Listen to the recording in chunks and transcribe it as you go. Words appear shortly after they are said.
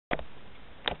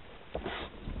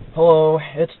Hello,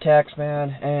 it's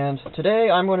Taxman, and today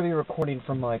I'm going to be recording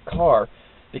from my car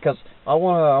because I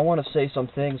want to say some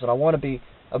things and I want to be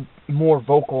more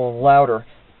vocal and louder,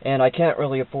 and I can't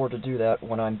really afford to do that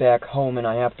when I'm back home and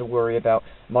I have to worry about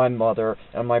my mother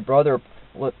and my brother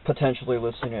potentially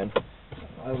listening in.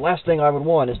 The last thing I would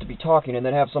want is to be talking and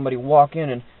then have somebody walk in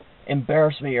and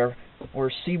embarrass me or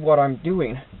see what I'm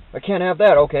doing. I can't have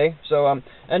that, okay? So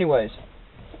anyways,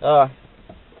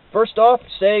 first off,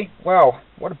 say, wow,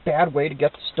 what a bad way to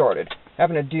get started.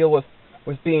 Having to deal with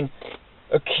being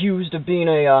accused of being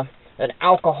an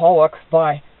alcoholic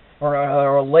or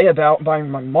a layabout by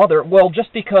my mother. Well,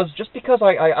 just because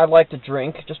I like to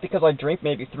drink, just because I drink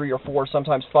maybe 3 or 4,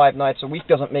 sometimes 5 nights a week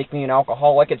doesn't make me an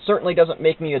alcoholic. It certainly doesn't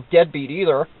make me a deadbeat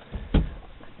either.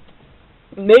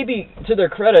 Maybe to their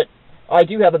credit, I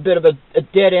do have a bit of a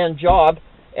dead-end job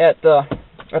at the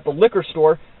liquor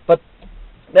store, but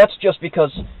that's just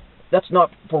because that's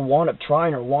not for want of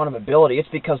trying or want of ability. It's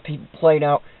because people playing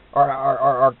out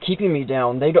are keeping me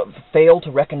down. They don't fail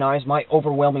to recognize my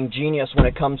overwhelming genius when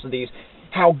it comes to these.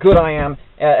 How good I am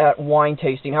at wine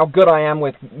tasting. How good I am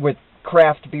with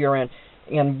craft beer and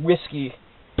whiskey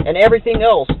and everything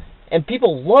else. And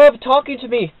people love talking to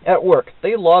me at work.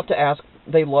 They love to ask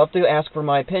for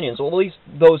my opinions. Well, at least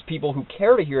those people who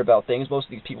care to hear about things. Most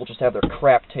of these people just have their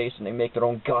crap taste and they make their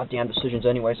own goddamn decisions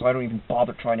anyway, so I don't even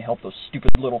bother trying to help those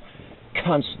stupid little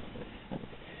cunts.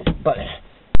 But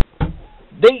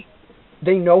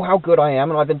they know how good I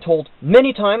am, and I've been told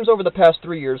many times over the past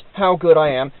 3 years how good I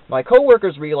am. My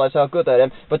coworkers realize how good I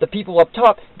am, but the people up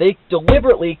top, they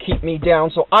deliberately keep me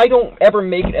down so I don't ever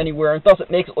make it anywhere, and thus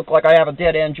it makes it look like I have a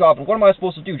dead-end job. And what am I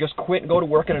supposed to do? Just quit and go to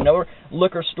work at another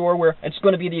liquor store where it's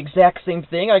going to be the exact same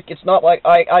thing? It's not like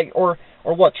or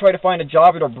what, try to find a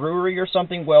job at a brewery or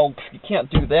something? Well, you can't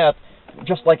do that.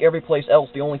 Just like every place else,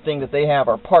 the only thing that they have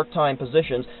are part-time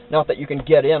positions, not that you can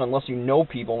get in unless you know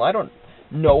people. And I don't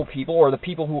know people, or the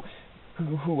people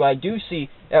who I do see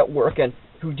at work and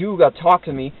who do talk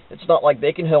to me. It's not like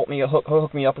they can help me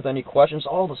hook me up with any questions.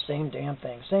 All the same damn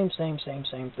thing, same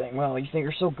thing. Well, you think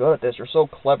you're so good at this, you're so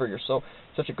clever, you're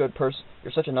such a good person,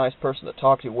 you're such a nice person to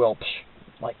talk to. Well,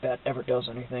 like that ever does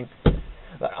anything.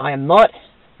 But I am not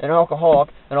an alcoholic,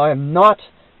 and I am not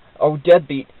a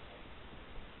deadbeat.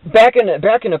 Back in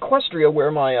Equestria, where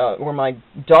my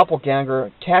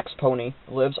doppelganger tax pony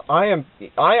lives, I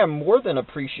am more than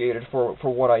appreciated for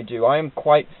what I do. I am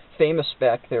quite famous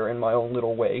back there in my own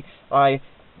little way.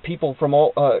 People from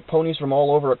ponies from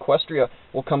all over Equestria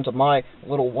will come to my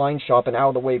little wine shop in out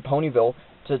of the way Ponyville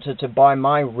to buy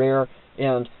my rare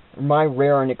and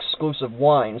exclusive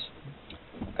wines.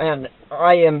 And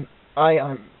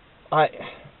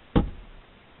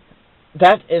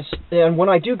and when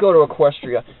I do go to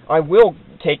Equestria, I will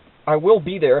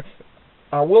be there.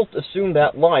 I will assume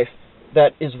that life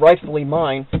that is rightfully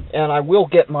mine, and I will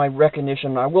get my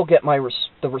recognition. I will get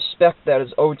the respect that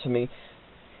is owed to me,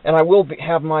 and I will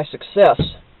have my success,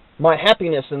 my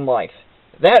happiness in life.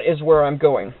 That is where I'm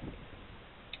going.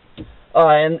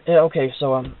 Okay,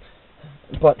 so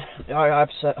but I've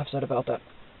said about that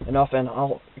enough, and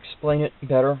I'll explain it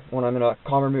better when I'm in a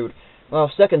calmer mood. Well,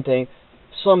 second thing.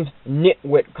 Some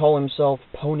nitwit call himself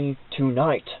Pony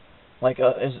Tonight. Like,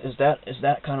 is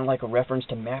that kind of like a reference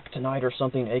to Mac Tonight or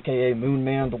something, aka Moon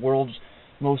Man, the world's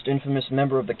most infamous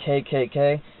member of the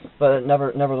KKK? But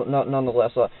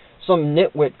nonetheless, some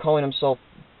nitwit calling himself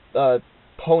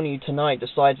Pony Tonight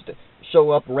decides to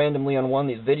show up randomly on one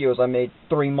of these videos I made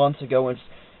 3 months ago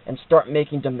and start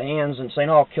making demands and saying,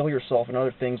 "Oh, kill yourself," and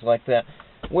other things like that.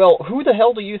 Well, who the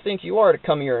hell do you think you are to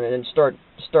come here and start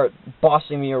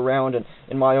bossing me around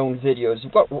in my own videos?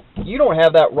 You don't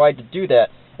have that right to do that,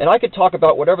 and I could talk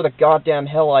about whatever the goddamn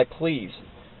hell I please.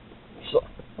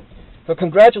 So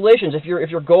congratulations. If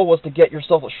your goal was to get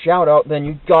yourself a shout out, then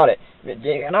you got it.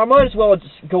 And I might as well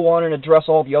just go on and address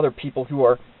all the other people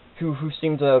who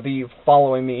seem to be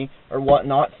following me or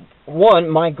whatnot. One,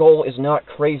 my goal is not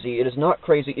crazy. It is not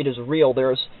crazy. It is real.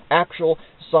 There is actual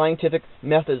scientific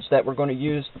methods that we're going to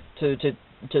use to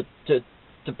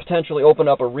potentially open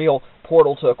up a real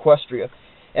portal to Equestria.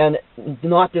 And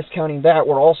not discounting that,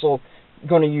 we're also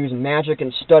going to use magic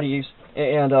and studies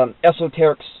and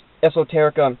esoteric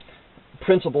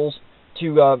principles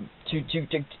to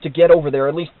get over there.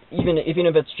 At least even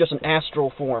if it's just an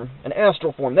astral form.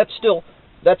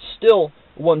 That's still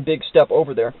one big step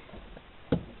over there.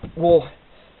 Well,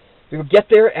 you get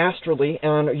there astrally,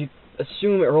 and you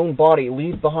assume your own body,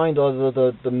 leave behind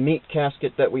the meat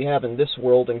casket that we have in this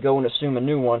world, and go and assume a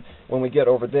new one when we get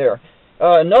over there.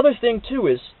 Another thing too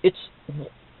is it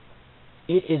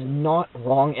is not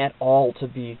wrong at all to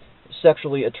be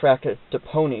sexually attracted to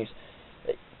ponies.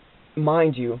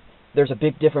 mind you, there's a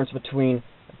big difference between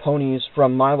ponies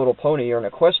from My Little Pony or an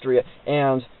Equestria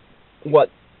and what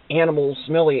animals,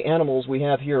 smelly animals we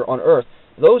have here on Earth.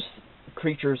 Those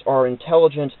creatures are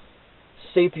intelligent,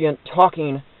 sapient,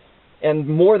 talking, and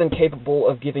more than capable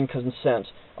of giving consent.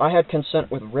 I had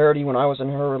consent with Rarity when I was in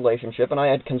her relationship, and I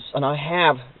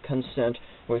have consent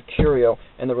with Curio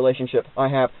in the relationship I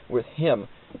have with him.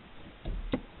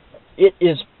 It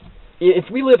is, if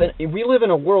we live in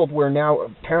a world where now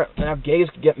gays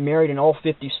get married in all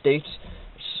 50 states.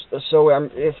 So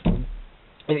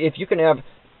if you can have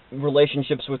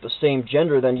relationships with the same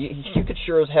gender, then you could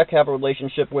sure as heck have a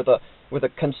relationship with a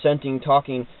consenting,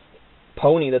 talking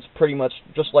pony that's pretty much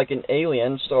just like an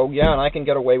alien. So yeah, and I can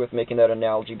get away with making that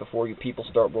analogy before you people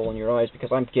start rolling your eyes,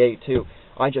 because I'm gay too.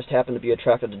 I just happen to be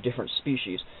attracted to different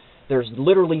species. There's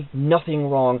literally nothing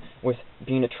wrong with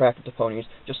being attracted to ponies,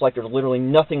 just like there's literally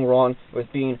nothing wrong with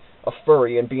being a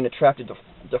furry, and being attracted to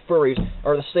furries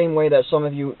are the same way that some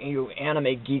of you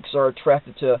anime geeks are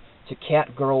attracted to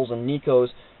cat girls and Nikos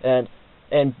and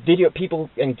video people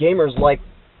and gamers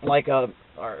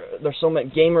there's so many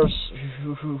gamers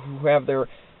who have their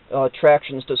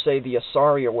attractions to, say, the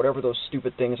Asari or whatever those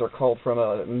stupid things are called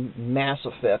from Mass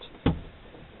Effect.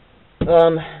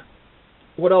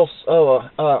 What else?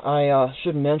 I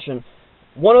should mention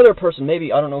one other person.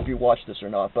 Maybe, I don't know if you watched this or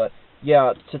not, but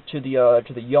yeah, to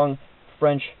the young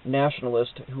French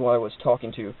nationalist who I was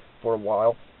talking to for a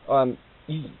while.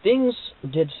 Things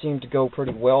did seem to go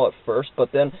pretty well at first,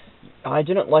 but then I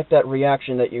didn't like that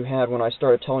reaction that you had when I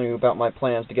started telling you about my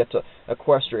plans to get to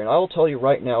Equestria. And I will tell you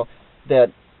right now that,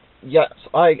 yes,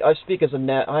 I speak as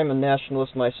I'm a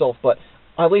nationalist myself, but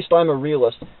at least I'm a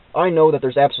realist. I know that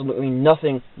there's absolutely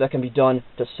nothing that can be done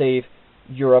to save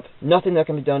Europe, nothing that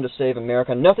can be done to save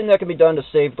America, nothing that can be done to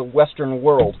save the Western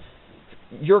world.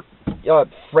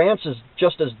 France is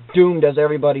just as doomed as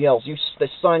everybody else. They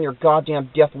sign your goddamn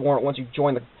death warrant once you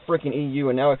join the freaking EU,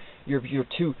 and now your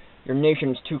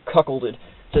nation's too cuckolded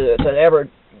to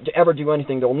ever do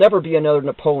anything. There'll never be another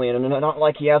Napoleon, and not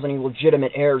like he has any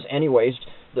legitimate heirs anyways.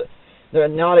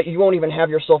 You won't even have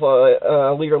yourself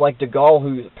a leader like de Gaulle,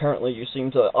 who apparently you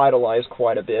seem to idolize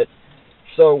quite a bit.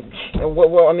 So,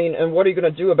 what are you going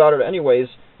to do about it anyways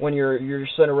when you're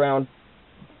sitting around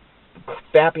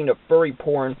fapping to furry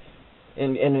porn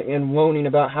and moaning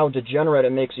about how degenerate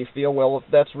it makes you feel? Well,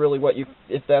 if that's really what you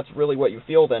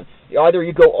feel, then either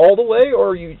you go all the way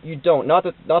or you don't. Not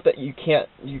that you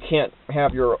can't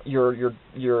have your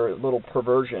little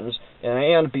perversions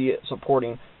and be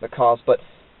supporting the cause, but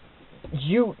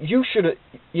you should,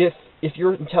 if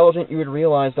you're intelligent, you would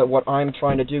realize that what I'm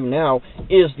trying to do now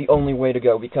is the only way to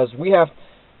go, because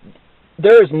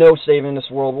there is no saving this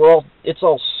world. It's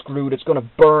all screwed. It's going to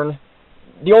burn.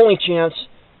 The only chance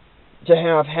to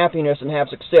have happiness and have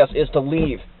success is to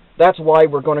leave. That's why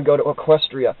we're going to go to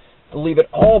Equestria. To leave it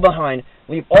all behind.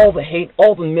 Leave all the hate,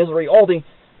 all the misery, all the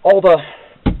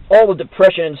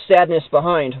depression and sadness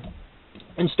behind,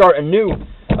 and start a new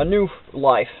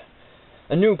life,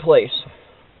 a new place.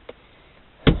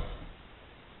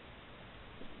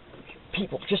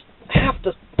 People just have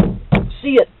to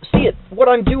see it. What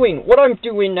I'm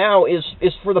doing now is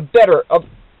for the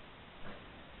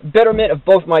betterment of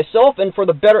both myself and for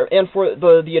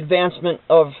the advancement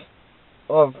of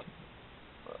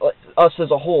us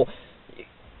as a whole.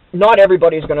 Not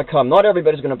everybody's going to come. Not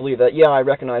everybody's going to believe that. Yeah, I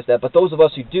recognize that. But those of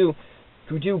us who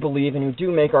do believe and who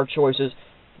do make our choices,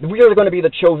 we are going to be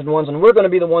the chosen ones, and we're going to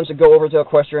be the ones that go over to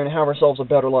Equestria and have ourselves a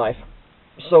better life.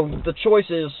 So the choice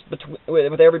is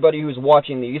with everybody who's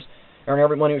watching these, and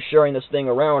everyone who's sharing this thing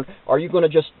around. Are you going to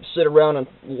just sit around and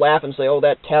laugh and say, "Oh,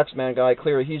 that taxman guy,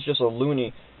 clearly he's just a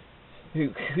loony.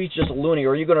 He's just a loony"?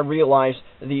 Or are you going to realize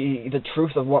the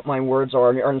truth of what my words are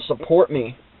and support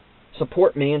me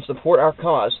and support our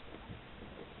cause?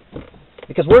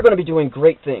 Because we're going to be doing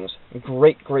great things,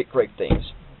 great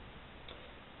things.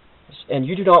 And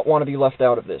you do not want to be left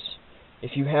out of this.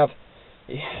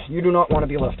 You do not want to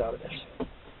be left out of this.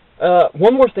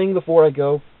 One more thing before I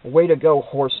go. Way to go,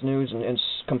 Horse News, and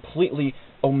completely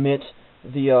omit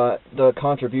the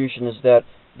contributions that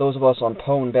those of us on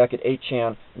Pwn back at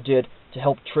 8chan did to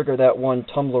help trigger that one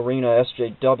Tumblrina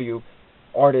SJW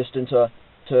artist into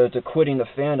quitting the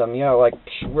fandom. Yeah, like,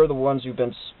 we're the ones who've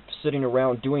been sitting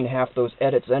around doing half those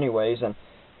edits anyways, and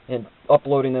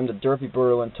uploading them to Derpy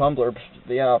Burrow and Tumblr.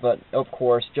 Yeah, but of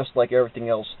course, just like everything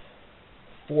else,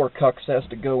 4Cucks has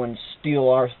to go and steal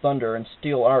our thunder and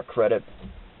steal our credit.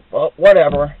 Well,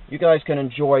 whatever. You guys can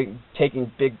enjoy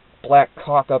taking big black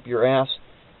cock up your ass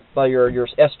by your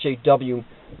SJW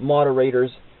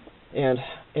moderators and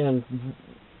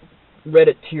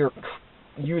Reddit tier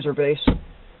user base.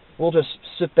 we'll just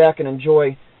sit back and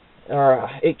enjoy our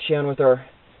 8chan with our,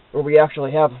 where we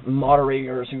actually have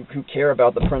moderators who care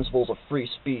about the principles of free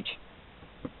speech.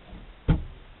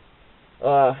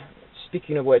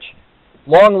 Speaking of which,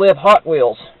 long live Hot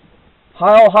Wheels.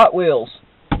 Heil Hot Wheels.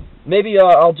 Maybe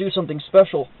I'll do something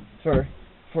special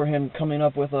for him coming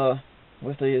up with the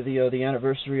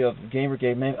anniversary of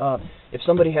Gamergate. Maybe, if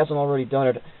somebody hasn't already done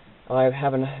it, I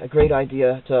have a great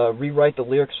idea to rewrite the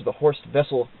lyrics for the Horst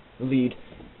Wessel lead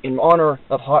in honor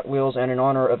of Hot Wheels and in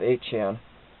honor of 8chan.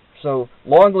 So,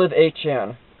 long live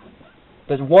 8chan.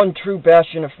 The one true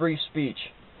bastion of free speech.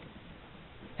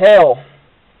 Hail!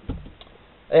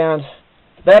 And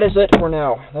that is it for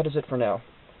now. That is it for now.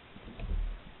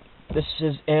 This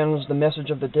ends the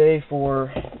message of the day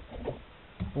for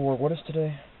what is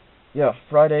today? Yeah,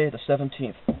 Friday the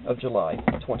 17th of July,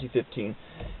 2015.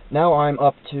 Now I am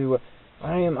up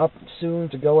soon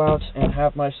to go out and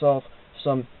have myself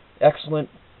some excellent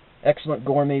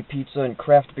gourmet pizza and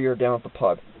craft beer down at the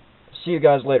pub. See you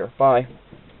guys later. Bye.